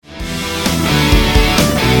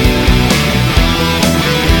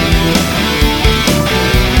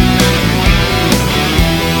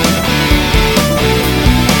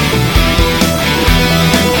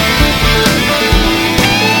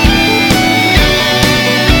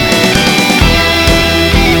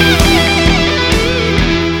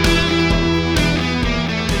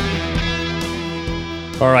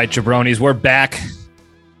All right, jabronis, we're back.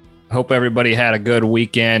 Hope everybody had a good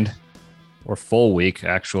weekend, or full week,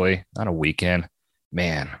 actually. Not a weekend.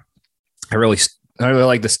 Man, I really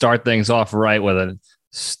like to start things off right with a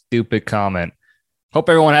stupid comment. Hope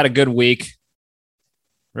everyone had a good week.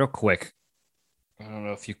 Real quick, I don't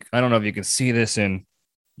know if you can see this in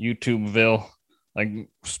YouTubeville. Like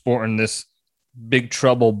sporting this Big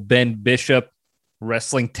Trouble Ben Bishop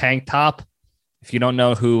wrestling tank top. If you don't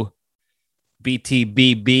know who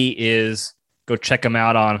BTBB is, go check him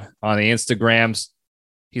out on the Instagrams.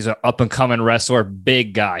 He's an up-and-coming wrestler,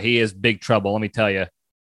 big guy. He is Big Trouble, let me tell you.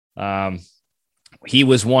 He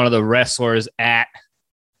was one of the wrestlers at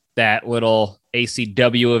that little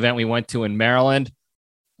ACW event we went to in Maryland.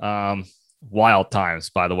 Wild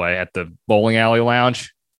times, by the way, at the bowling alley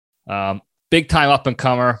lounge. Big time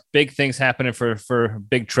up-and-comer. Big things happening for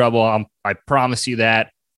Big Trouble. I promise you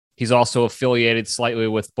that. He's also affiliated slightly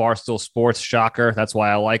with Barstool Sports. Shocker. That's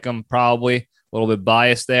why I like him, probably. A little bit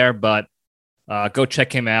biased there, but go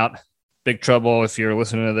check him out. Big Trouble, if you're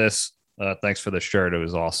listening to this, thanks for the shirt. It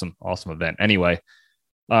was awesome. Awesome event. Anyway,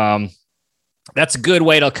 that's a good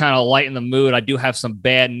way to kind of lighten the mood. I do have some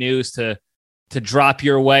bad news to drop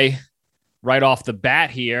your way right off the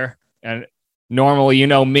bat here. And normally, you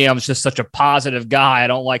know me, I'm just such a positive guy. I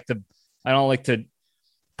don't like to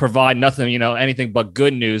provide nothing, anything but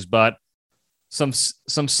good news, but some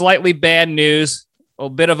slightly bad news, a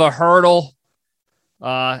bit of a hurdle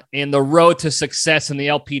in the road to success in the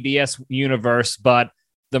LPDS universe. But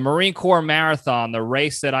the Marine Corps Marathon, the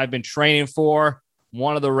race that I've been training for,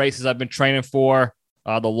 one of the races I've been training for,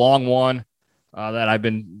 the long one that I've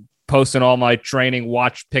been posting all my training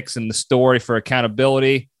watch pics in the story for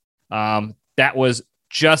accountability. That was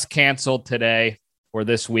just canceled today, or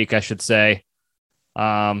this week, I should say.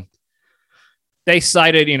 They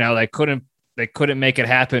cited, they couldn't make it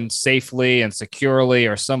happen safely and securely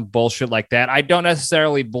or some bullshit like that. I don't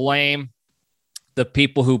necessarily blame the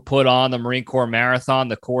people who put on the Marine Corps Marathon,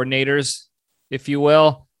 the coordinators, if you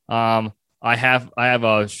will. I have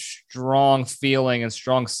a strong feeling and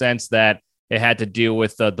strong sense that it had to do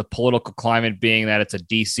with the political climate, being that it's a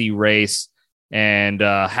DC race, and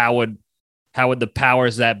how would the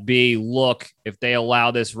powers that be look if they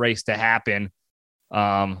allow this race to happen?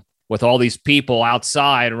 With all these people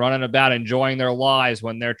outside running about enjoying their lives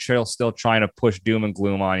when they're still trying to push doom and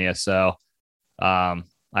gloom on you. So I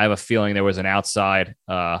have a feeling there was an outside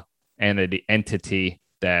entity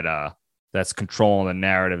that's controlling the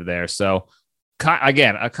narrative there. So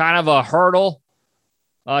again, a kind of a hurdle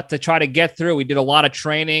to try to get through. We did a lot of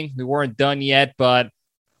training. We weren't done yet, but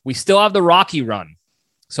we still have the Rocky run.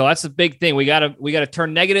 So that's the big thing. We gotta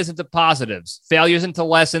turn negatives into positives, failures into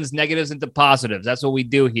lessons, negatives into positives. That's what we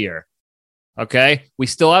do here. Okay. We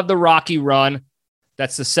still have the Rocky run.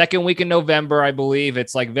 That's the second week in November, I believe.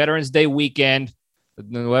 It's like Veterans Day weekend,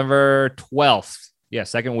 November 12th. Yeah,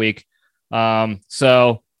 second week.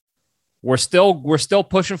 So we're still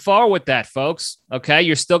pushing forward with that, folks. Okay.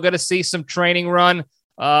 You're still gonna see some training run,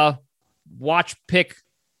 watch, pick,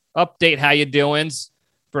 update how you doings.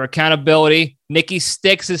 For accountability. Nikki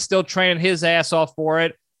Sticks is still training his ass off for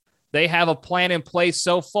it. They have a plan in place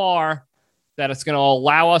so far that it's going to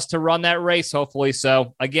allow us to run that race, hopefully.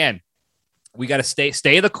 So, again, we got to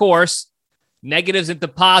stay the course. Negatives into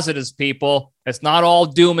positives, people. It's not all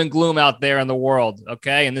doom and gloom out there in the world,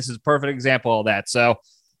 okay? And this is a perfect example of that. So,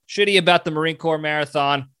 shitty about the Marine Corps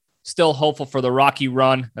Marathon. Still hopeful for the Rocky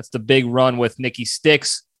run. That's the big run with Nikki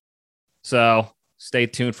Sticks. So, stay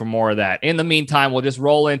tuned for more of that. In the meantime, we'll just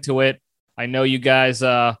roll into it. I know you guys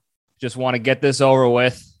just want to get this over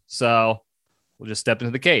with, so we'll just step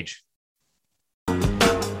into the cage.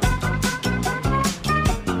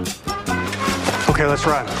 Okay, let's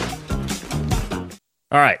run.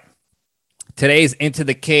 All right. Today's Into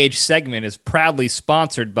the Cage segment is proudly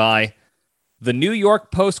sponsored by the New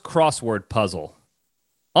York Post crossword puzzle.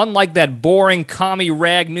 Unlike that boring commie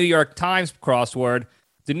rag New York Times crossword,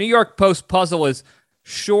 the New York Post puzzle is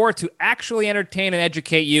sure to actually entertain and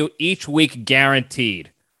educate you each week,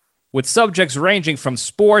 guaranteed. With subjects ranging from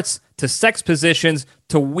sports to sex positions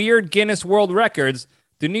to weird Guinness World Records,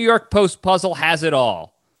 the New York Post puzzle has it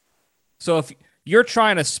all. So if you're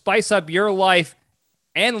trying to spice up your life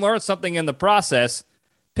and learn something in the process,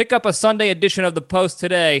 pick up a Sunday edition of the Post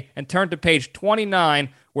today and turn to page 29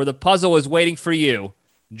 where the puzzle is waiting for you,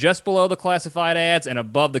 just below the classified ads and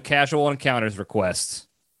above the casual encounters requests.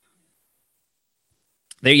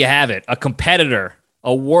 There you have it. A competitor,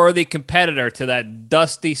 a worthy competitor to that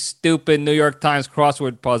dusty, stupid New York Times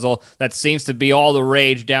crossword puzzle that seems to be all the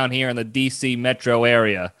rage down here in the D.C. metro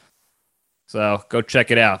area. So go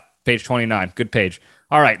check it out. Page 29. Good page.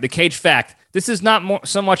 All right, the cage fact. this is not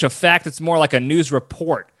so much a fact. It's more like a news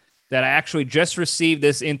report that I actually just received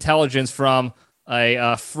this intelligence from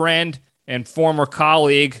a friend and former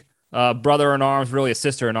colleague, brother in arms, really a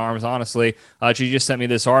sister in arms, honestly. She just sent me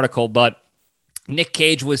this article, but Nick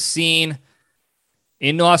Cage was seen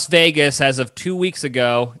in Las Vegas as of 2 weeks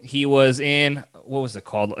ago. He was in, what was it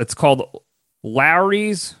called? It's called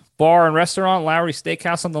Larry's Bar and Restaurant, Larry's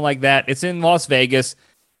Steakhouse, something like that. It's in Las Vegas,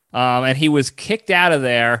 and he was kicked out of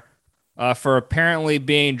there for apparently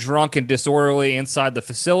being drunk and disorderly inside the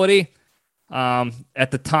facility.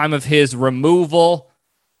 At the time of his removal,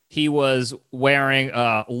 he was wearing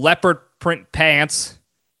leopard print pants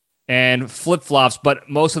and flip-flops, but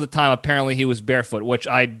most of the time, apparently, he was barefoot, which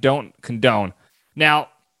I don't condone. Now,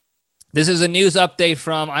 this is a news update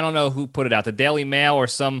from, I don't know who put it out, the Daily Mail or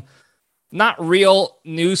some not real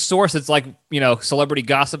news source. It's like, celebrity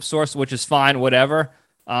gossip source, which is fine, whatever.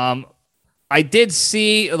 I did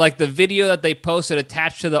see like the video that they posted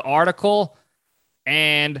attached to the article,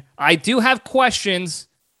 and I do have questions.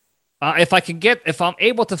 If I'm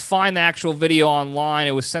able to find the actual video online,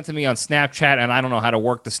 it was sent to me on Snapchat, and I don't know how to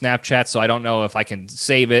work the Snapchat, so I don't know if I can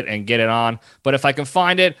save it and get it on. But if I can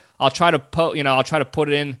find it, I'll try to put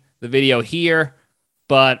it in the video here.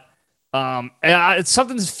 But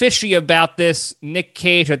something's fishy about this Nick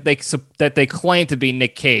Cage that they claim to be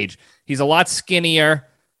Nick Cage. He's a lot skinnier.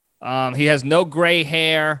 He has no gray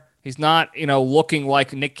hair. He's not, looking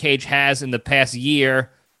like Nick Cage has in the past year.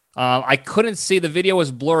 I couldn't see. The video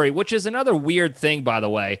was blurry, which is another weird thing, by the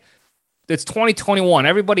way. It's 2021.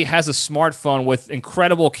 Everybody has a smartphone with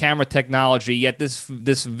incredible camera technology, yet this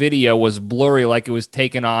video was blurry like it was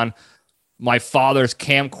taken on my father's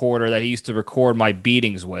camcorder that he used to record my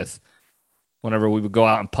beatings with whenever we would go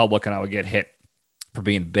out in public and I would get hit for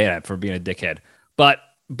being bad, for being a dickhead. But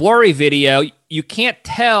blurry video, you can't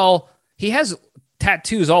tell. He has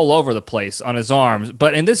tattoos all over the place on his arms,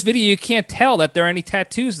 but in this video, you can't tell that there are any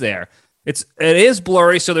tattoos there. It is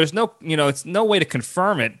blurry, so there's no, it's no way to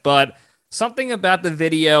confirm it, but something about the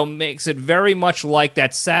video makes it very much like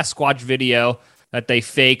that Sasquatch video that they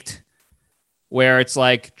faked, where it's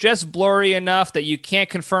like just blurry enough that you can't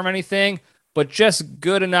confirm anything, but just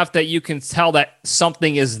good enough that you can tell that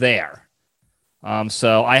something is there.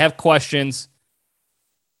 So I have questions.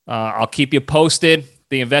 I'll keep you posted.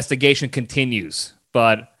 The investigation continues,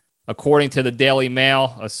 but according to the Daily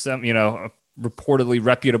Mail, a reportedly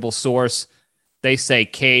reputable source, they say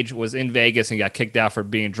Cage was in Vegas and got kicked out for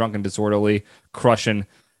being drunk and disorderly, crushing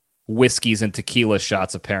whiskeys and tequila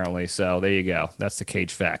shots, apparently. So there you go. That's the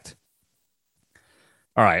Cage fact.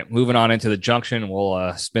 All right, moving on into the Junction.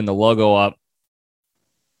 We'll spin the logo up.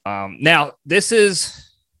 Now, this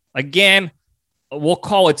is, again, we'll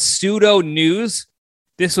call it pseudo news.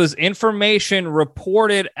 This was information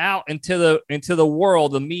reported out into the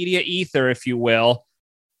world, the media ether, if you will.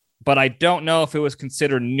 But I don't know if it was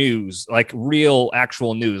considered news, like real,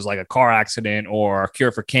 actual news, like a car accident or a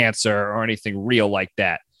cure for cancer or anything real like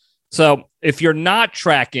that. So if you're not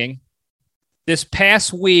tracking, this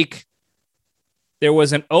past week, there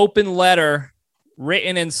was an open letter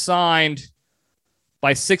written and signed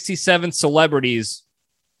by 67 celebrities.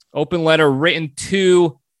 Open letter written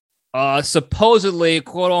to supposedly,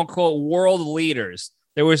 quote unquote, world leaders.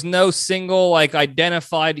 There was no single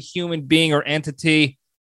identified human being or entity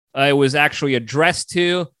it was actually addressed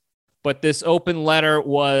to, but this open letter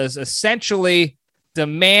was essentially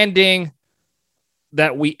demanding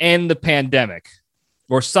that we end the pandemic,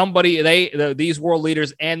 or these world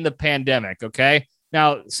leaders end the pandemic. Okay.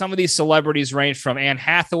 Now, some of these celebrities range from Anne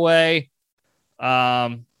Hathaway,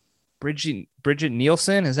 Bridget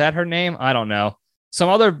Nielsen. Is that her name? I don't know. Some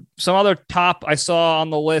other top I saw on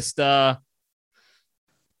the list.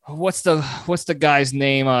 What's the guy's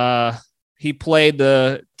name? He played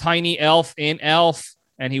the tiny elf in Elf,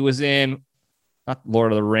 and he was in not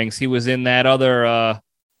Lord of the Rings. He was in that other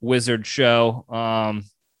wizard show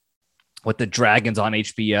with the dragons on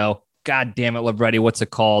HBO. God damn it, Libretti, what's it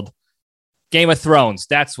called? Game of Thrones.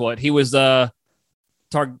 That's what he was. Targaryen.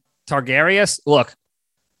 Look,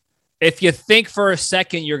 if you think for a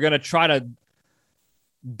second you're gonna try to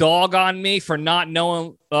dog on me for not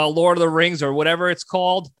knowing Lord of the Rings or whatever it's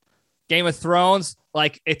called, Game of Thrones,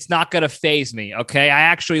 it's not going to faze me, okay? I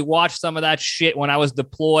actually watched some of that shit when I was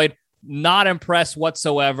deployed. Not impressed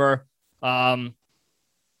whatsoever.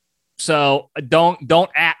 So don't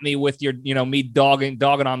at me with your, me dogging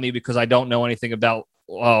on me because I don't know anything about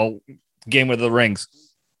Game of the Rings.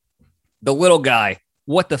 The little guy,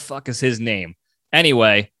 what the fuck is his name?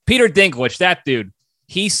 Anyway, Peter Dinklage, that dude,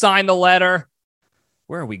 he signed the letter.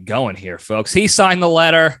 Where are we going here, folks? He signed the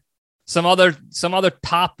letter. Some other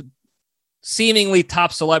top seemingly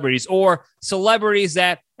top celebrities or celebrities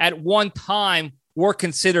that at one time were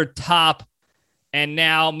considered top and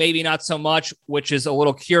now maybe not so much, which is a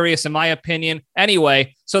little curious in my opinion.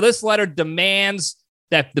 Anyway, so this letter demands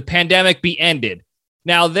that the pandemic be ended.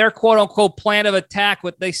 Now, their quote-unquote plan of attack,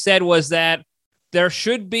 what they said was that there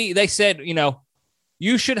should be, they said,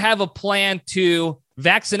 you should have a plan to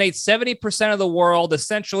vaccinate 70% of the world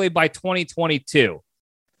essentially by 2022.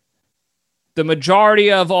 The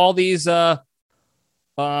majority of all these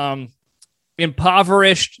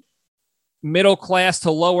impoverished middle-class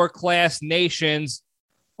to lower-class nations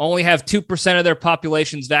only have 2% of their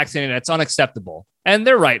populations vaccinated. That's unacceptable. And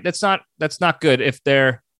they're right. That's not good if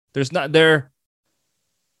the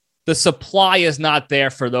supply is not there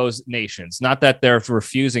for those nations. Not that they're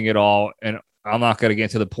refusing it all. And I'm not going to get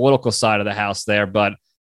into the political side of the house there, but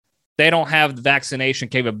they don't have the vaccination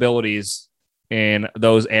capabilities in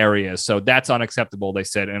those areas. So that's unacceptable, they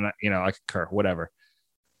said. And, I concur, whatever.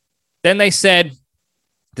 Then they said,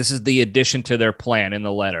 this is the addition to their plan in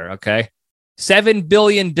the letter, okay? 7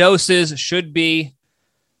 billion doses should be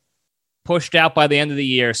pushed out by the end of the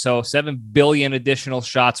year. So 7 billion additional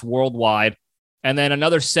shots worldwide. And then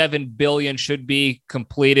another 7 billion should be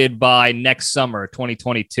completed by next summer,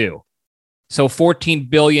 2022. So 14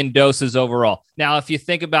 billion doses overall. Now, if you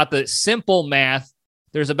think about the simple math,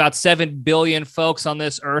 there's about 7 billion folks on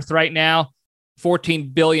this earth right now. 14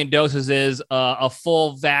 billion doses is a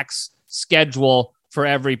full vax schedule for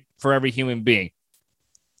every human being.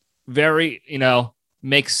 Very,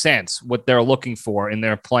 makes sense what they're looking for in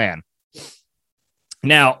their plan.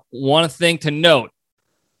 Now, one thing to note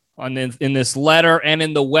in this letter and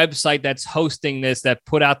in the website that's hosting this, that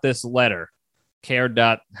put out this letter,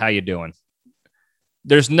 how you doing?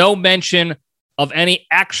 There's no mention of any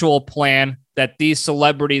actual plan that these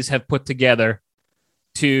celebrities have put together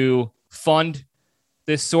to fund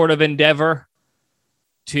this sort of endeavor,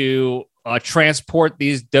 to transport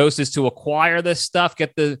these doses, to acquire this stuff,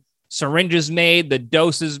 get the syringes made, the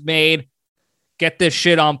doses made, get this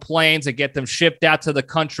shit on planes and get them shipped out to the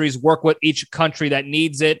countries, work with each country that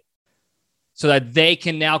needs it so that they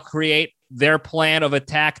can now create their plan of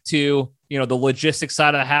attack to, the logistics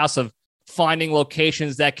side of the house of finding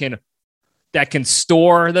locations that can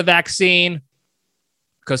store the vaccine,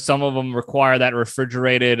 because some of them require that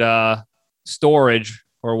refrigerated storage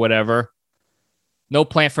or whatever. No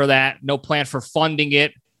plan for that. No plan for funding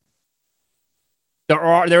it.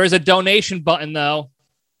 There is a donation button though,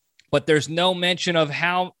 but there's no mention of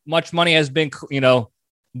how much money has been,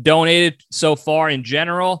 donated so far in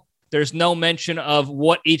general. There's no mention of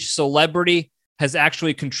what each celebrity has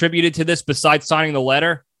actually contributed to this besides signing the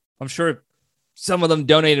letter. I'm sure some of them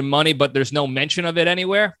donated money, but there's no mention of it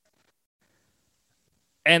anywhere.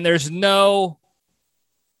 And there's no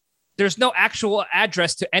actual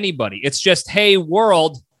address to anybody. It's just, hey,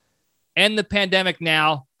 world, end the pandemic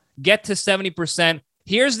now, get to 70%.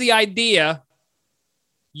 Here's the idea.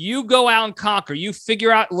 You go out and conquer. You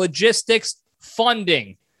figure out logistics,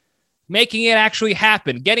 funding, making it actually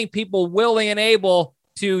happen, getting people willing and able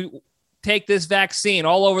to take this vaccine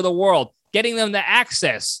all over the world, getting them the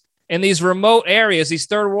access in these remote areas, these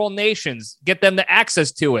third world nations, get them the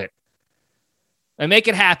access to it and make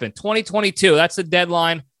it happen. 2022, that's the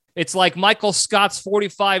deadline. It's like Michael Scott's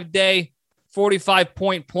 45-day,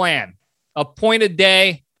 45-point plan. A point a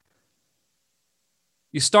day.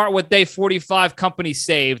 You start with day 45, company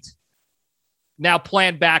saved. Now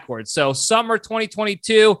plan backwards. So summer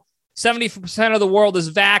 2022, 70% of the world is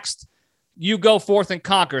vaxxed. You go forth and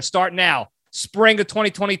conquer. Start now. Spring of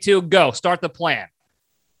 2022, go. Start the plan.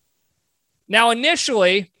 Now,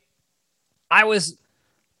 initially, I was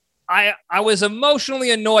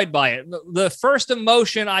emotionally annoyed by it. The first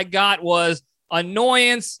emotion I got was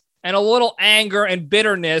annoyance and a little anger and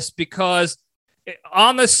bitterness because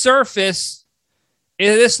on the surface,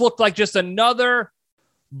 this looked like just another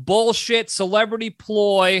bullshit celebrity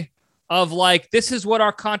ploy of like, this is what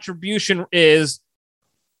our contribution is.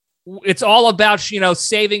 It's all about,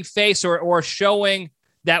 saving face or showing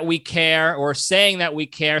that we care or saying that we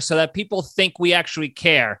care so that people think we actually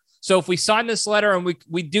care. So if we sign this letter and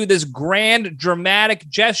we do this grand dramatic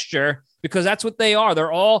gesture, because that's what they are.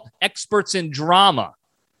 They're all experts in drama.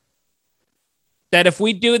 That if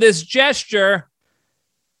we do this gesture,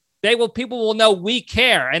 people will know we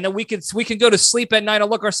care, and then we can go to sleep at night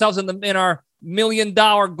and look ourselves in our $1 million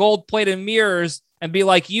gold-plated mirrors and be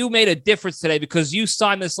like, you made a difference today because you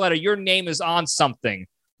signed this letter. Your name is on something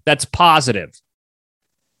that's positive.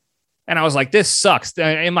 And I was like, this sucks.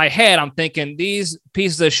 In my head, I'm thinking these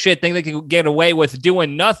pieces of shit think they can get away with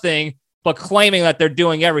doing nothing but claiming that they're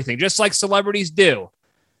doing everything, just like celebrities do.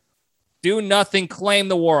 Do nothing, claim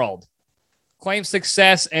the world. claim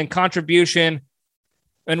success and contribution,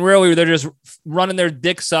 and really they're just running their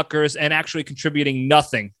dick suckers and actually contributing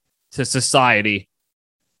nothing to society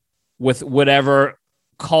with whatever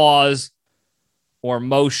cause or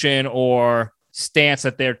motion or stance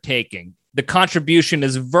that they're taking. The contribution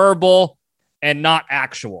is verbal and not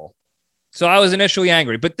actual. So I was initially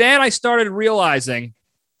angry, but then I started realizing,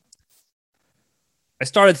 I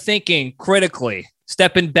started thinking critically,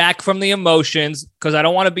 stepping back from the emotions, because I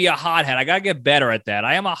don't want to be a hothead. I got to get better at that.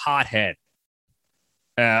 I am a hothead.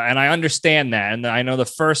 And I understand that. And I know the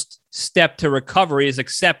first step to recovery is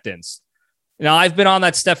acceptance. Now, I've been on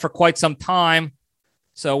that step for quite some time.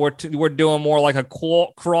 So we're doing more like a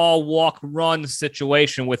crawl, walk, run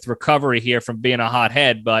situation with recovery here from being a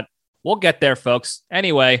hothead. But we'll get there, folks.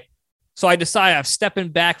 Anyway, so I decided I'm stepping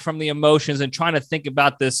back from the emotions and trying to think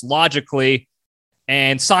about this logically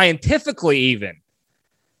and scientifically even.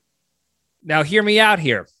 Now, hear me out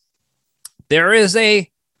here. There is a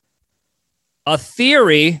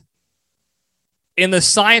theory in the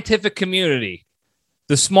scientific community,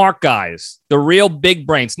 the smart guys, the real big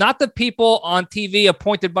brains, not the people on TV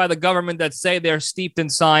appointed by the government that say they're steeped in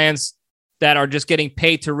science, that are just getting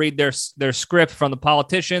paid to read their script from the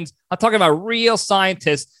politicians. I'm talking about real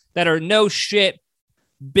scientists that are no shit,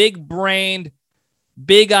 big-brained,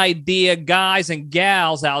 big idea guys and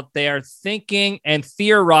gals out there thinking and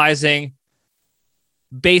theorizing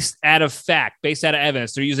based out of fact, based out of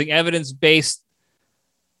evidence. They're using evidence-based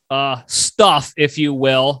stuff, if you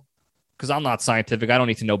will, because I'm not scientific. I don't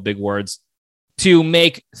need to know big words, to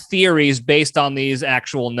make theories based on these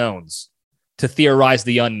actual knowns, to theorize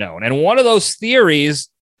the unknown. And one of those theories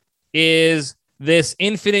is this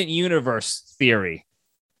infinite universe theory.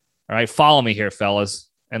 All right, follow me here, fellas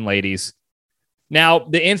and ladies. Now,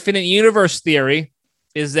 the infinite universe theory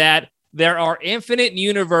is that there are infinite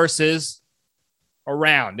universes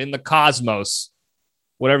around in the cosmos,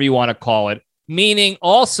 whatever you want to call it, meaning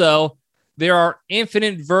also there are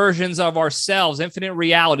infinite versions of ourselves, infinite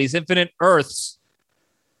realities, infinite earths,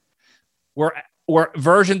 where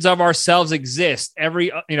versions of ourselves exist.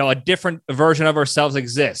 A different version of ourselves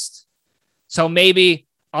exists. So maybe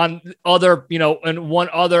on other, in one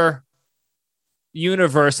other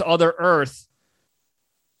universe, other earth,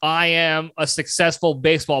 I am a successful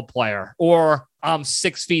baseball player, or I'm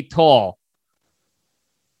 6 feet tall,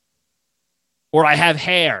 or I have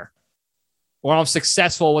hair, or I'm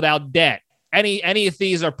successful without debt. Any of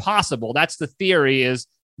these are possible. That's the theory, is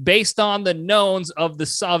based on the knowns of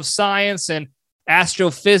science and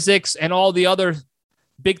astrophysics and all the other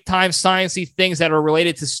big-time sciencey things that are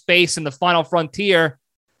related to space and the final frontier.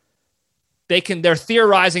 They're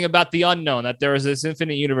theorizing about the unknown, that there is this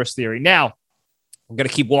infinite universe theory. Now, I'm going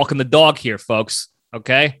to keep walking the dog here, folks,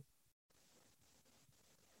 okay?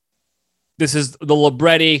 This is the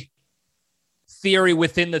Libretti theory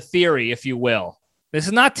within the theory, if you will. This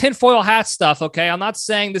is not tinfoil hat stuff, okay? I'm not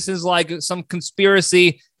saying this is like some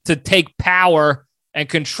conspiracy to take power and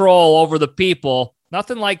control over the people.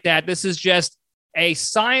 Nothing like that. This is just a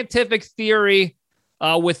scientific theory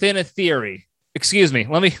within a theory. Excuse me.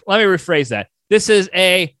 Let me rephrase that. This is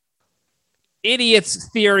a idiot's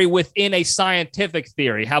theory within a scientific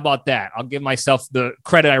theory. How about that? I'll give myself the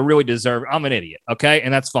credit I really deserve. I'm an idiot, okay?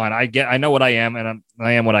 And that's fine. I know what I am, and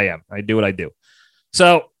I am what I am. I do what I do.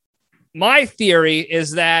 So my theory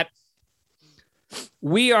is that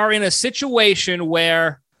we are in a situation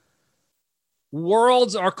where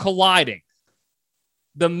worlds are colliding.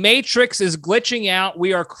 The matrix is glitching out.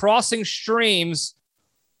 We are crossing streams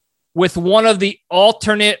with one of the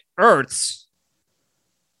alternate Earths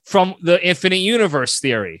from the infinite universe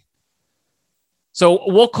theory. So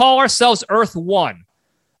we'll call ourselves Earth 1,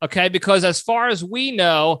 okay? Because as far as we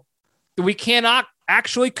know, we cannot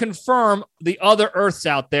actually confirm the other Earths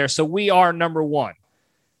out there, so we are number 1.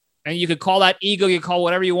 And you could call that ego, you call it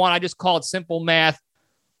whatever you want. I just call it simple math.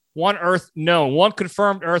 One Earth known, one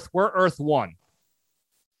confirmed Earth. We're Earth 1.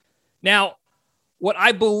 Now, what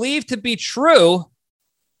I believe to be true,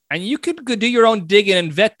 and you could do your own digging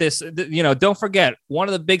and vet this, don't forget, one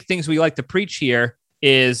of the big things we like to preach here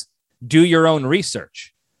is do your own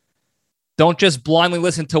research. Don't just blindly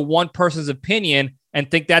listen to one person's opinion and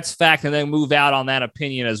think that's fact and then move out on that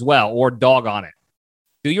opinion as well, or dog on it.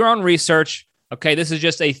 Do your own research. Okay, this is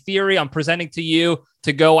just a theory I'm presenting to you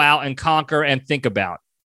to go out and conquer and think about.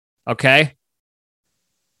 Okay?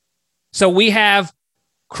 So we have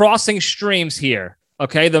crossing streams here.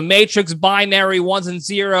 Okay, the matrix binary ones and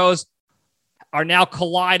zeros are now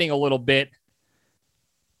colliding a little bit.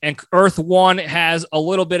 And Earth 1 has a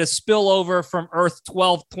little bit of spillover from Earth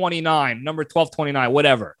 1229, number 1229,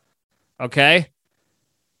 whatever. Okay?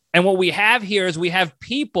 And what we have here is we have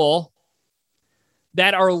people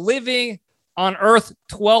that are living on Earth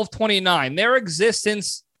 1229. Their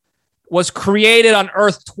existence was created on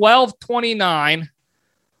Earth 1229,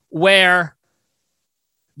 where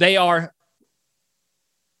they are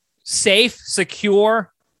safe,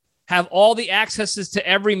 secure, have all the accesses to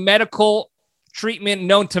every medical treatment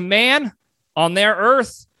known to man on their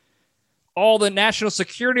Earth, all the national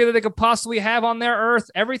security that they could possibly have on their Earth.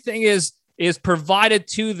 Everything is provided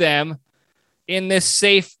to them in this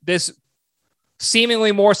safe, this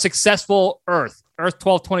seemingly more successful Earth. Earth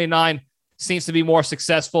 1229 seems to be more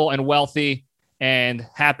successful and wealthy and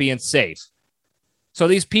happy and safe. So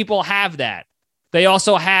these people have that. They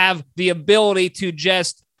also have the ability to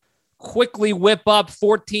just quickly whip up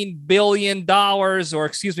 $14 billion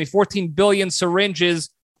 14 billion syringes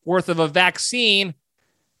worth of a vaccine.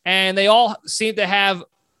 And they all seem to have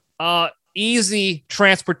easy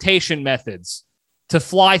transportation methods to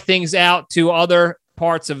fly things out to other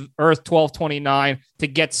parts of Earth 1229 to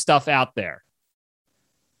get stuff out there.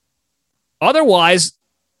 Otherwise,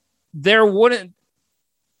 they wouldn't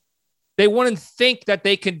think that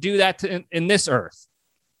they could do that in this Earth.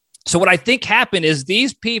 So what I think happened is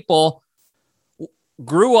these people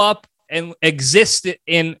grew up and existed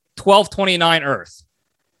in 1229 Earth.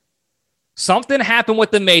 Something happened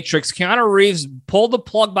with the Matrix. Keanu Reeves pulled the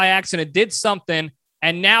plug by accident, did something,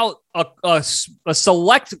 and now a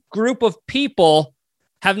select group of people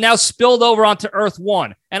have now spilled over onto Earth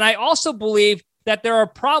 1. And I also believe that there are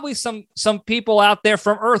probably some people out there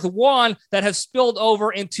from Earth 1 that have spilled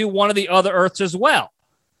over into one of the other Earths as well.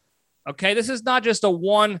 Okay, this is not just a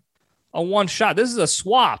one shot. This is a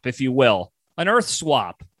swap, if you will, an Earth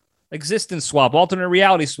swap, existence swap, alternate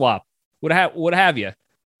reality swap, what have you.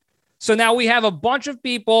 So now we have a bunch of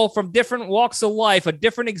people from different walks of life, a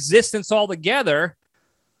different existence altogether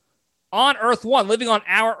on Earth 1, living on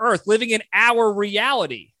our Earth, living in our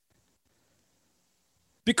reality.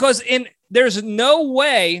 Because there's no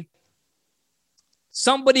way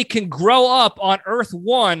somebody can grow up on Earth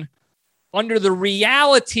 1 under the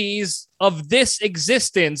realities of this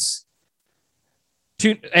existence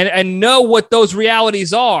and know what those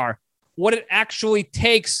realities are, what it actually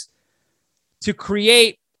takes to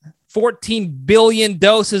create 14 billion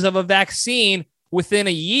doses of a vaccine within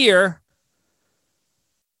a year,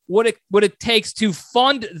 what it takes to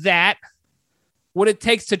fund that, what it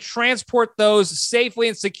takes to transport those safely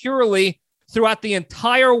and securely throughout the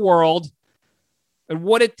entire world, and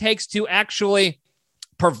what it takes to actually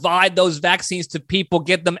provide those vaccines to people,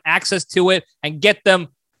 get them access to it, and get them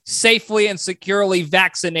safely and securely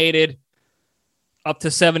vaccinated up to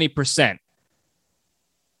 70%.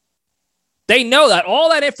 They know that. All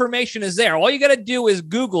that information is there. All you got to do is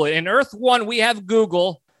Google it. In Earth 1, we have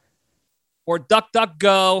Google or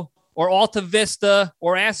DuckDuckGo or AltaVista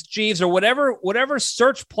or Ask Jeeves or whatever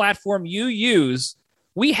search platform you use.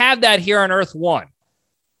 We have that here on Earth 1.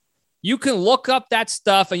 You can look up that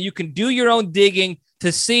stuff and you can do your own digging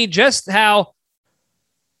to see just how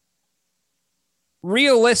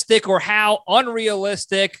realistic or how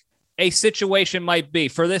unrealistic a situation might be.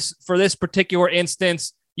 For this particular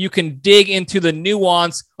instance, you can dig into the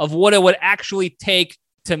nuance of what it would actually take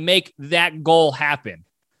to make that goal happen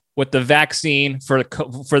with the vaccine for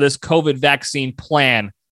this COVID vaccine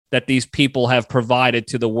plan that these people have provided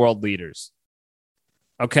to the world leaders.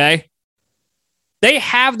 Okay? They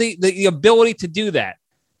have the ability to do that.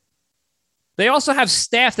 They also have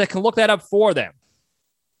staff that can look that up for them.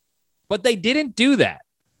 But they didn't do that.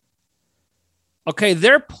 Okay,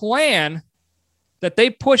 their plan that they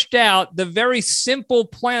pushed out, the very simple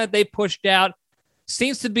plan that they pushed out,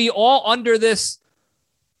 seems to be all under this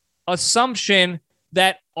assumption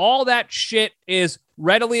that all that shit is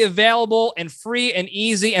readily available and free and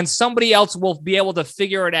easy, and somebody else will be able to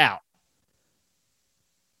figure it out.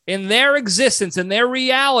 In their existence, in their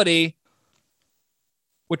reality,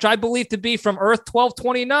 which I believe to be from Earth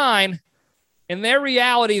 1229, in their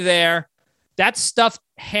reality there, that stuff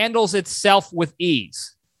handles itself with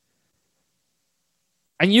ease.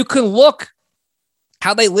 And you can look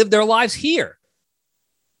how they live their lives here.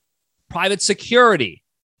 Private security.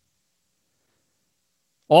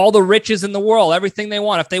 All the riches in the world, everything they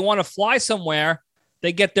want. If they want to fly somewhere,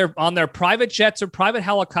 they get on their private jets or private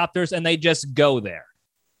helicopters and they just go there.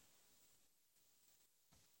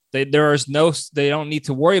 They don't need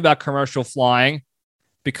to worry about commercial flying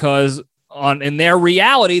because in their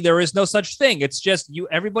reality, there is no such thing. It's just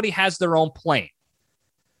everybody has their own plane,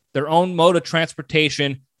 their own mode of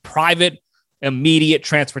transportation, private, immediate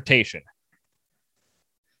transportation.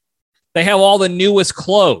 They have all the newest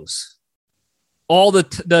clothes, all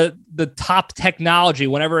the top technology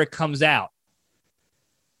whenever it comes out.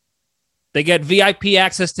 They get VIP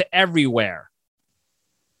access to everywhere.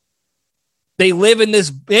 They live in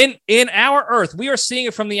this, in our earth. We are seeing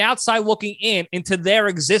it from the outside looking in into their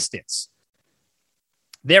existence.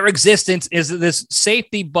 Their existence is this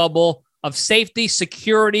safety bubble of safety,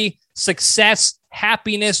 security, success,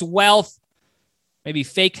 happiness, wealth, maybe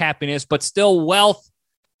fake happiness, but still wealth.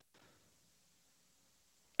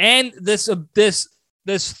 And this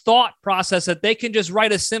thought process that they can just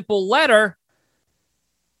write a simple letter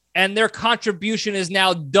and their contribution is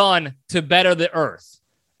now done to better the earth.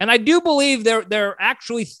 And I do believe they're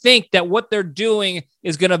actually think that what they're doing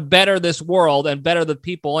is going to better this world and better the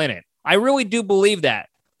people in it. I really do believe that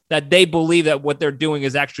they believe that what they're doing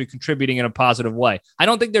is actually contributing in a positive way. I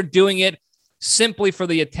don't think they're doing it simply for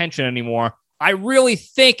the attention anymore. I really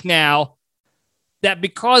think now that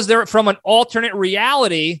because they're from an alternate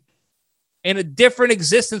reality in a different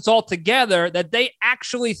existence altogether, that they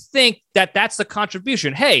actually think that that's the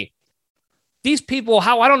contribution. Hey, these people,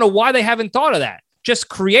 I don't know why they haven't thought of that. Just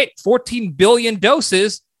create 14 billion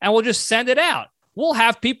doses and we'll just send it out. We'll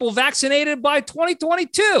have people vaccinated by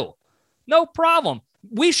 2022. No problem.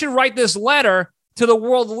 We should write this letter to the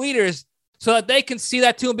world leaders so that they can see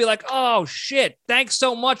that too and be like, oh, shit, thanks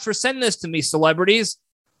so much for sending this to me, celebrities.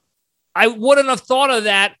 I wouldn't have thought of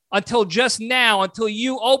that until just now, until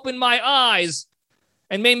you opened my eyes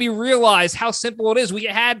and made me realize how simple it is. We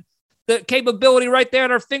had the capability right there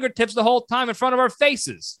at our fingertips the whole time in front of our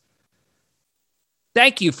faces.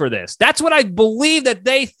 Thank you for this. That's what I believe that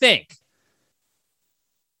they think.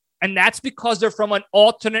 And that's because they're from an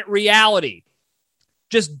alternate reality.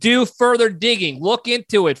 Just do further digging. Look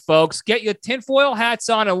into it, folks. Get your tinfoil hats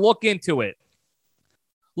on and look into it.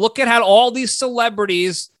 Look at how all these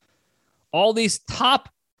celebrities, all these top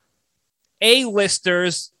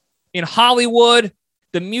A-listers in Hollywood,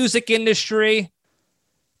 the music industry,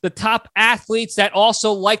 the top athletes that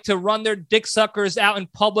also like to run their dick suckers out in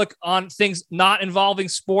public on things not involving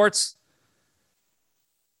sports.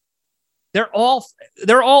 They're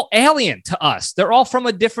all alien to us. They're all from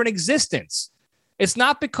a different existence. It's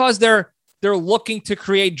not because they're looking to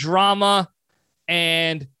create drama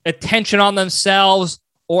and attention on themselves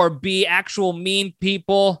or be actual mean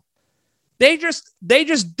people. They just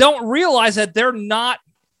don't realize that they're not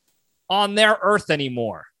on their earth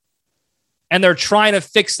anymore. And they're trying to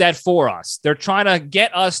fix that for us. They're trying to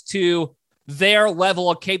get us to their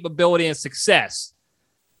level of capability and success.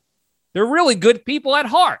 They're really good people at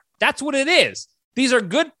heart. That's what it is. These are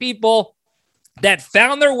good people that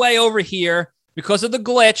found their way over here because of the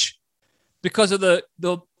glitch, because of the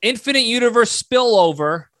infinite universe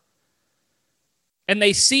spillover, and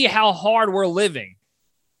they see how hard we're living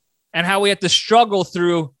and how we have to struggle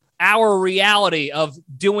through our reality of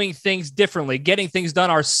doing things differently, getting things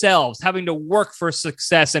done ourselves, having to work for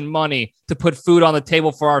success and money to put food on the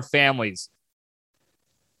table for our families,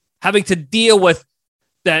 having to deal with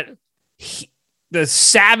the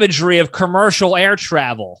savagery of commercial air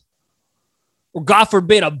travel, or God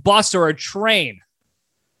forbid, a bus or a train.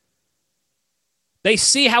 They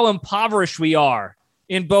see how impoverished we are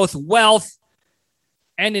in both wealth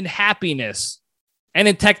and in happiness and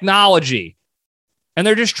in technology. And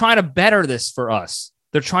they're just trying to better this for us.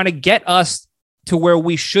 They're trying to get us to where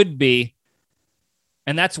we should be.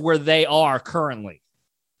 And that's where they are currently.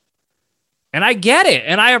 And I get it.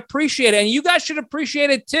 And I appreciate it. And you guys should appreciate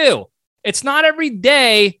it too. It's not every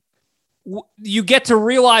day you get to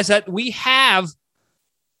realize that we have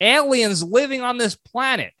aliens living on this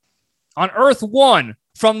planet, on Earth 1,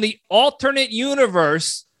 from the alternate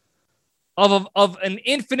universe of an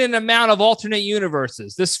infinite amount of alternate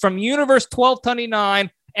universes. This from universe 1229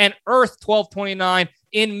 and Earth 1229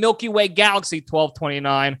 in Milky Way Galaxy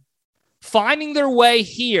 1229, finding their way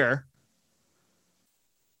here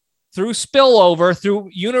through spillover, through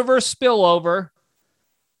universe spillover,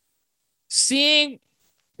 seeing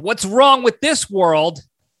what's wrong with this world,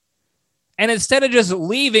 and instead of just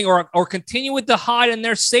leaving or continuing to hide in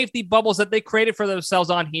their safety bubbles that they created for themselves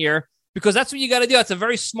on here, because that's what you got to do. That's a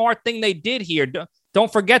very smart thing they did here.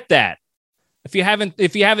 Don't forget that. If you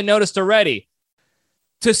haven't noticed already,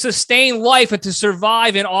 to sustain life and to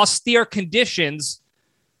survive in austere conditions,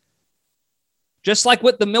 just like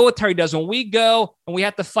what the military does. When we go and we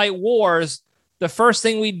have to fight wars, the first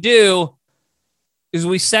thing we do is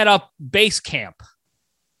we set up base camp,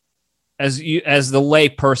 as the lay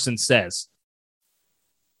person says.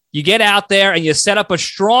 You get out there and you set up a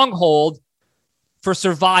stronghold for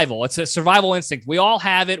survival. It's a survival instinct. We all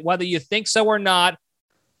have it, whether you think so or not.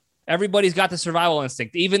 Everybody's got the survival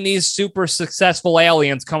instinct. Even these super successful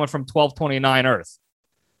aliens coming from 1229 Earth.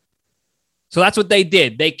 So that's what they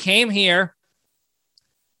did. They came here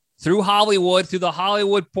through Hollywood, through the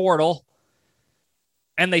Hollywood portal,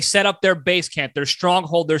 and they set up their base camp, their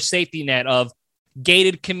stronghold, their safety net of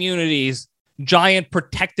gated communities, giant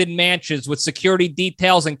protected mansions with security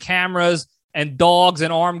details and cameras and dogs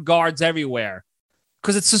and armed guards everywhere.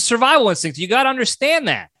 Because it's a survival instinct. You got to understand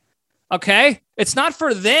that. Okay? It's not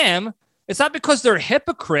for them. It's not because they're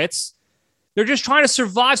hypocrites. They're just trying to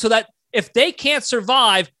survive so that if they can't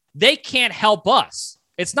survive, they can't help us.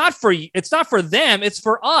 It's not for them. It's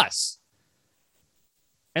for us.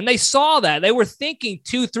 And they saw that. They were thinking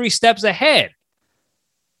 2-3 steps ahead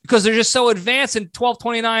because they're just so advanced in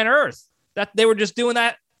 1229 Earth that they were just doing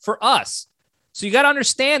that for us. So you got to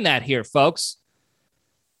understand that here, folks.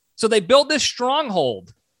 So they built this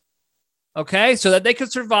stronghold, okay, so that they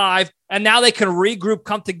could survive, and now they can regroup,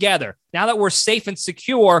 come together. Now that we're safe and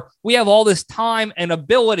secure, we have all this time and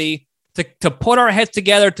ability to put our heads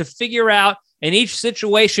together to figure out in each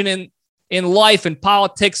situation in life and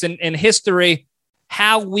politics and history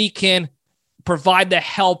how we can provide the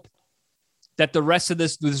help that the rest of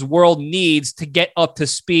this world needs to get up to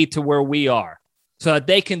speed to where we are, so that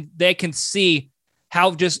they can see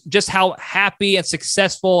how just how happy and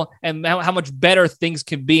successful and how much better things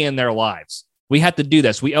can be in their lives. We have to do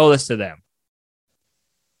this. We owe this to them.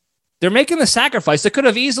 They're making the sacrifice. They could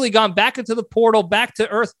have easily gone back into the portal, back to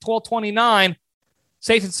Earth 1229,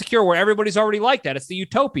 safe and secure, where everybody's already like that. It's the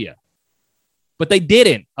utopia. But they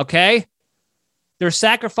didn't, okay? They're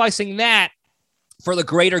sacrificing that for the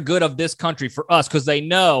greater good of this country, for us, because they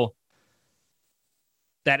know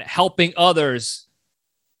that helping others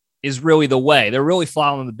is really the way. They're really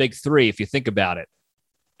following the big three, if you think about it.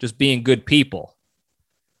 Just being good people.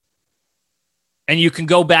 And you can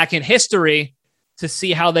go back in history to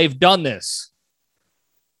see how they've done this.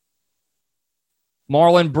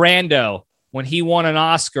 Marlon Brando, when he won an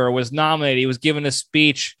Oscar, was nominated, he was given a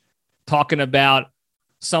speech talking about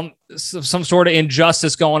some sort of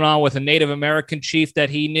injustice going on with a Native American chief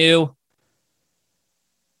that he knew,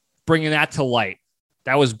 bringing that to light.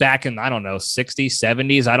 That was back in, I don't know, 60s,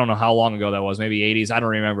 70s. I don't know how long ago that was, maybe 80s. I don't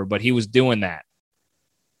remember, but he was doing that.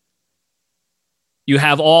 You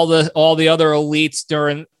have all the other elites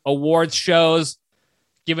during awards shows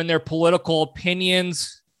giving their political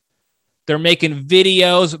opinions. They're making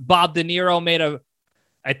videos. Bob De Niro made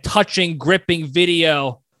a touching, gripping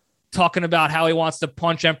video talking about how he wants to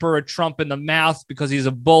punch Emperor Trump in the mouth because he's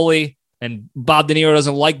a bully, and Bob De Niro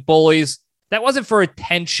doesn't like bullies. That wasn't for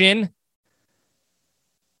attention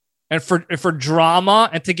and for drama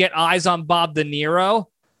and to get eyes on Bob De Niro.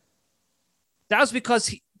 That was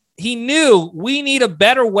because he knew we need a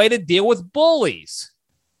better way to deal with bullies.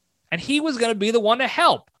 And he was going to be the one to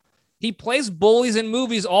help. He plays bullies in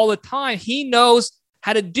movies all the time. He knows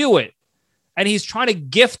how to do it. And he's trying to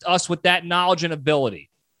gift us with that knowledge and ability.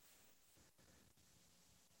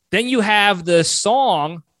 Then you have the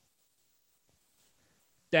song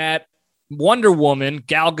that Wonder Woman,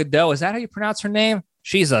 Gal Gadot, is that how you pronounce her name?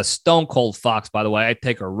 She's a stone cold fox, by the way. I'd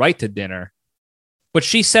take her right to dinner. But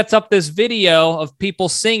she sets up this video of people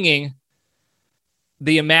singing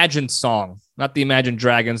the Imagine song, not the Imagine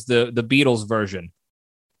Dragons, the Beatles version.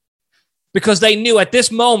 Because they knew at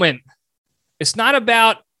this moment, it's not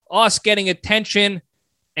about us getting attention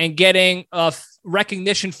and getting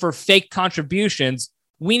recognition for fake contributions.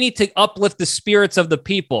 We need to uplift the spirits of the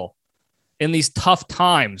people in these tough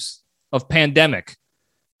times of pandemic.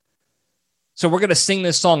 So we're going to sing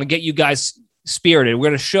this song and get you guys spirited. We're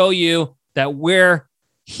going to show you that we're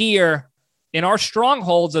here in our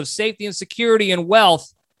strongholds of safety and security and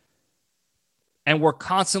wealth, and we're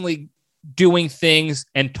constantly doing things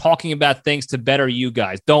and talking about things to better you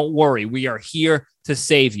guys. Don't worry. We are here to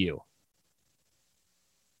save you.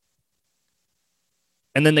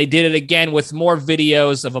 And then they did it again with more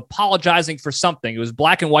videos of apologizing for something. It was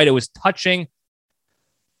black and white. It was touching.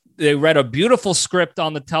 They read a beautiful script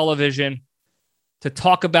on the television to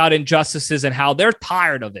talk about injustices and how they're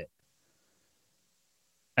tired of it.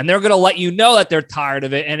 And they're going to let you know that they're tired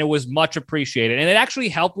of it, and it was much appreciated. And it actually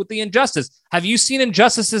helped with the injustice. Have you seen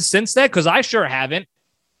injustices since then? Because I sure haven't.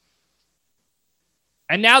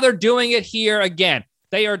 And now they're doing it here again.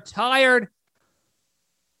 They are tired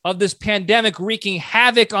of this pandemic wreaking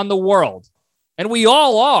havoc on the world. And we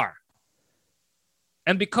all are.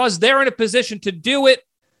 And because they're in a position to do it,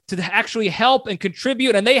 to actually help and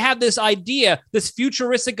contribute, and they have this idea, this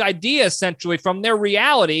futuristic idea, essentially, from their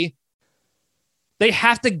reality, they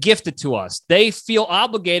have to gift it to us. They feel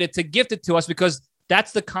obligated to gift it to us because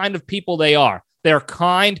that's the kind of people they are. They're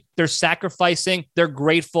kind, they're sacrificing, they're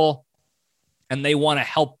grateful, and they want to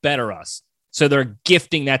help better us. So they're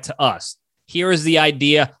gifting that to us. Here is the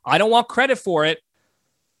idea. I don't want credit for it.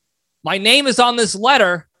 My name is on this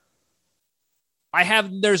letter.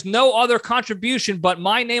 There's no other contribution but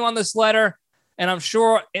my name on this letter. And I'm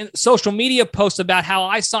sure in social media posts about how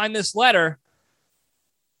I signed this letter.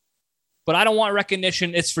 But I don't want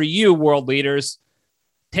recognition. It's for you, world leaders.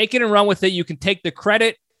 Take it and run with it. You can take the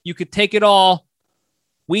credit. You could take it all.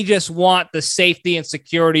 We just want the safety and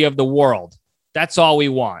security of the world. That's all we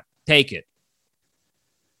want. Take it.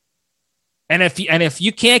 And if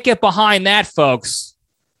you can't get behind that, folks,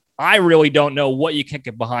 I really don't know what you can't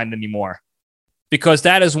get behind anymore. Because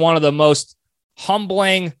that is one of the most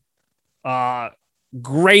humbling,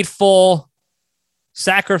 grateful,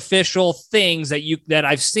 sacrificial things that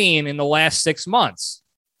I've seen in the last 6 months.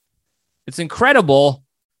 It's incredible,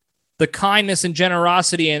 the kindness and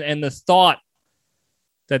generosity and the thought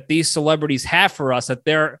that these celebrities have for us, that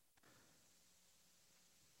they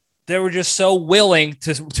were just so willing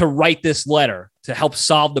to write this letter to help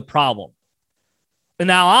solve the problem. And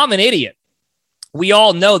now I'm an idiot. We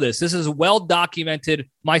all know this. This is well documented,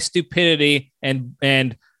 my stupidity and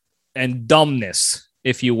dumbness,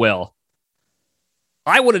 if you will.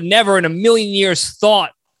 I would have never in a million years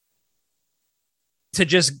thought to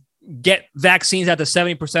just get vaccines out to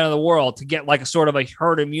 70% of the world to get like a sort of a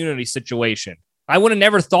herd immunity situation. I would have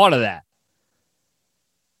never thought of that.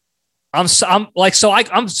 I'm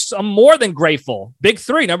more than grateful. Big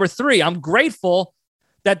three, number three. I'm grateful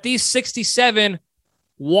that these 67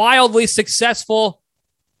 wildly successful,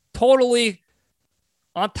 totally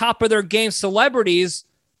on top of their game celebrities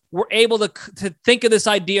were able to think of this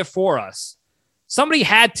idea for us. Somebody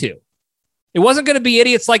had to. It wasn't going to be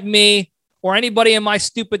idiots like me or anybody in my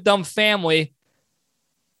stupid, dumb family.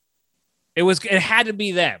 It had to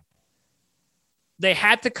be them. They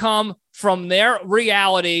had to come from their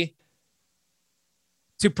reality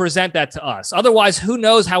to present that to us. Otherwise, who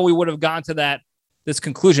knows how we would have gotten to this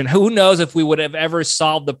conclusion? Who knows if we would have ever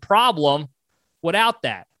solved the problem without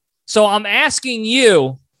that? So I'm asking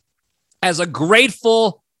you, as a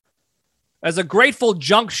grateful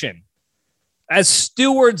junction, as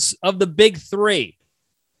stewards of the big three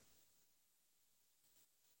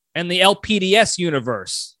and the LPDS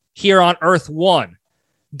universe here on Earth 1,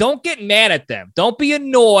 don't get mad at them. Don't be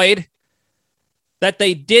annoyed that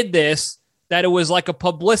they did this, that it was like a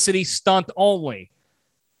publicity stunt only.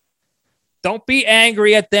 Don't be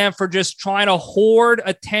angry at them for just trying to hoard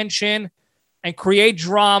attention and create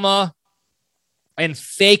drama and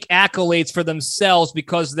fake accolades for themselves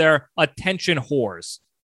because they're attention whores.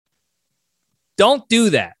 Don't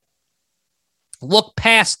do that. Look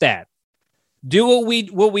past that. Do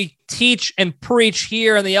what we teach and preach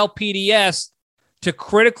here in the LPDS to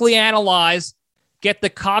critically analyze, get the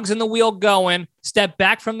cogs in the wheel going, step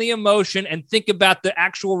back from the emotion, and think about the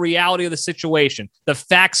actual reality of the situation, the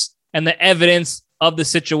facts and the evidence of the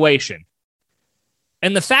situation.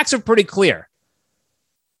 And the facts are pretty clear.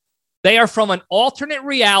 They are from an alternate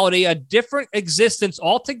reality, a different existence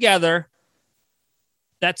altogether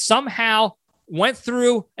that somehow went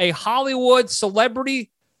through a Hollywood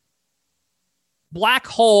celebrity black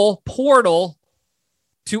hole portal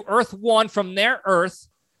to Earth 1 from their Earth,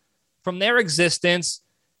 from their existence.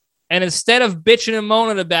 And instead of bitching and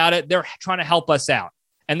moaning about it, they're trying to help us out.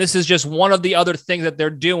 And this is just one of the other things that they're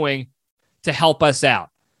doing to help us out.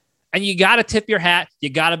 And you got to tip your hat. You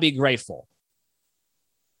got to be grateful.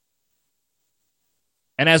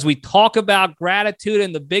 And as we talk about gratitude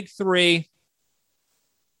in the big three,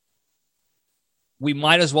 we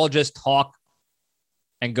might as well just talk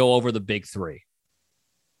and go over the big three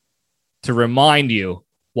to remind you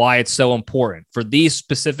why it's so important for these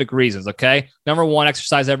specific reasons, okay? Number one,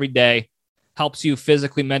 exercise every day helps you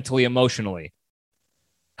physically, mentally, emotionally.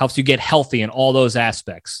 Helps you get healthy in all those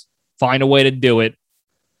aspects. Find a way to do it.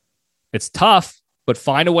 It's tough, but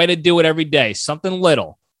find a way to do it every day. Something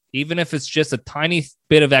little, even if it's just a tiny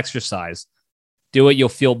bit of exercise. Do it, you'll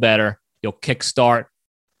feel better. You'll kickstart.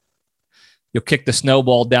 You'll kick the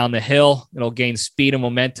snowball down the hill. It'll gain speed and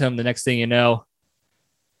momentum. The next thing you know,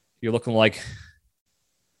 you're looking like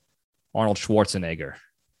Arnold Schwarzenegger.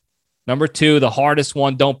 Number two, the hardest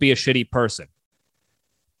one, don't be a shitty person.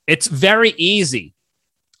 It's very easy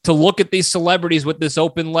to look at these celebrities with this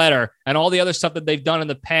open letter and all the other stuff that they've done in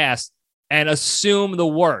the past and assume the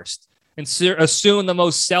worst and assume the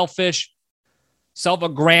most selfish,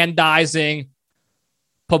 self-aggrandizing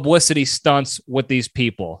publicity stunts with these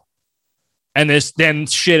people. And then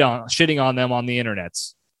shitting on them on the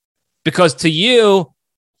internets. Because to you,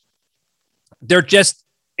 they're just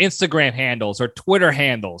Instagram handles or Twitter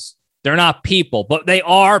handles. They're not people, but they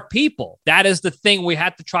are people. That is the thing we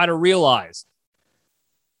have to try to realize.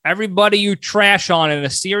 Everybody you trash on in a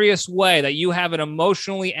serious way that you have an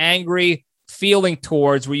emotionally angry feeling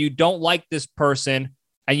towards, where you don't like this person,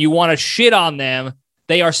 and you want to shit on them,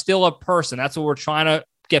 they are still a person. That's what we're trying to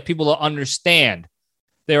get people to understand.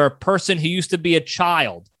 They're a person who used to be a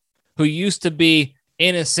child, who used to be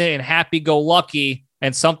innocent and happy-go-lucky,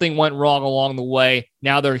 and something went wrong along the way.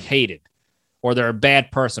 Now they're hated, or they're a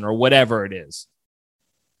bad person, or whatever it is.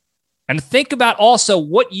 And think about also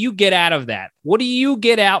what you get out of that. What do you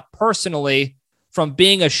get out personally from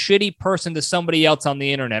being a shitty person to somebody else on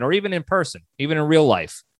the internet, or even in person, even in real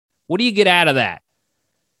life? What do you get out of that?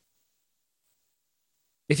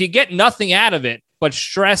 If you get nothing out of it but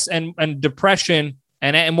stress and depression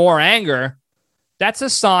and more anger, that's a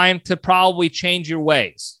sign to probably change your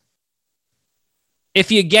ways.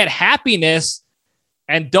 If you get happiness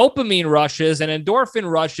and dopamine rushes and endorphin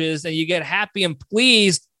rushes, and you get happy and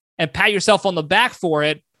pleased and pat yourself on the back for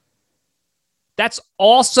it, that's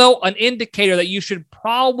also an indicator that you should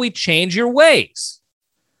probably change your ways.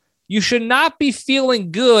 You should not be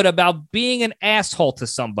feeling good about being an asshole to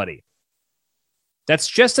somebody. That's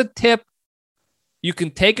just a tip. You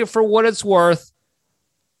can take it for what it's worth,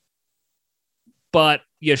 but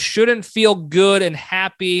you shouldn't feel good and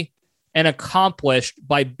happy and accomplished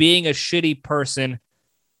by being a shitty person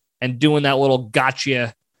and doing that little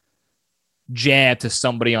gotcha jab to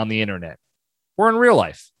somebody on the internet. We're in real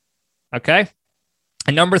life. Okay?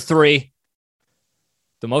 And number 3,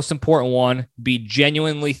 the most important one, be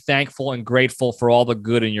genuinely thankful and grateful for all the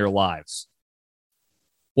good in your lives.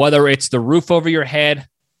 Whether it's the roof over your head,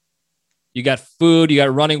 you got food, you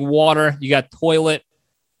got running water, you got toilet,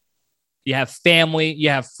 you have family, you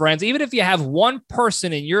have friends. Even if you have one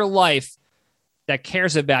person in your life that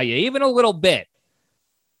cares about you, even a little bit,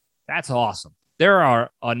 that's awesome. There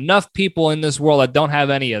are enough people in this world that don't have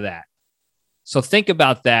any of that. So think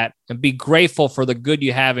about that and be grateful for the good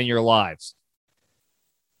you have in your lives.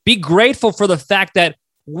 Be grateful for the fact that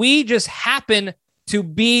we just happen to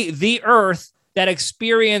be the Earth that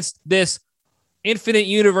experienced this infinite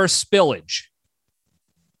universe spillage.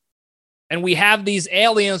 And we have these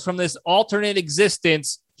aliens from this alternate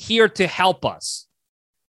existence here to help us.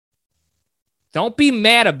 Don't be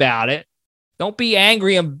mad about it. Don't be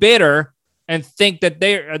angry and bitter and think that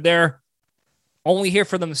they're only here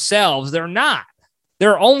for themselves. They're not.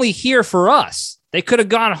 They're only here for us. They could have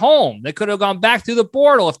gone home. They could have gone back through the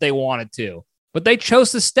portal if they wanted to. But they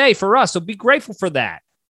chose to stay for us. So be grateful for that.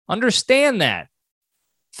 Understand that.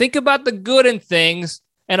 Think about the good in things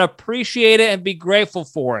and appreciate it and be grateful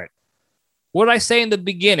for it. What did I say in the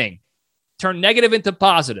beginning? Turn negative into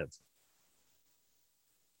positive.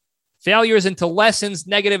 Failures into lessons,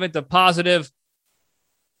 negative into positive,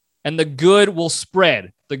 and the good will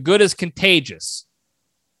spread. The good is contagious.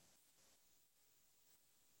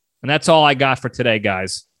 And that's all I got for today,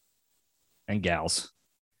 guys and gals.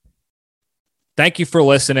 Thank you for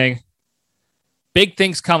listening. Big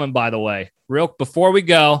things coming, by the way. Before we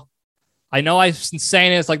go, I know I've been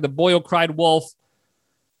saying it, it's like the boy who cried wolf.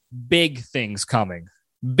 Big things coming.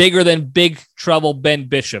 Bigger than Big Trouble Ben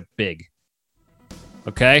Bishop big.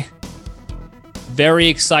 Okay? Very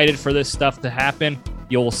excited for this stuff to happen.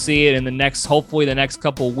 You'll see it in hopefully the next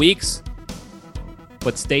couple weeks.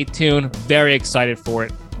 But stay tuned. Very excited for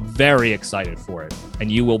it. Very excited for it.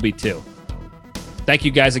 And you will be too. Thank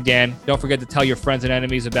you guys again. Don't forget to tell your friends and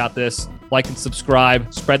enemies about this. Like and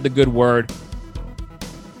subscribe. Spread the good word.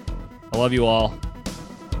 I love you all.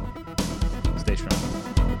 Stay strong.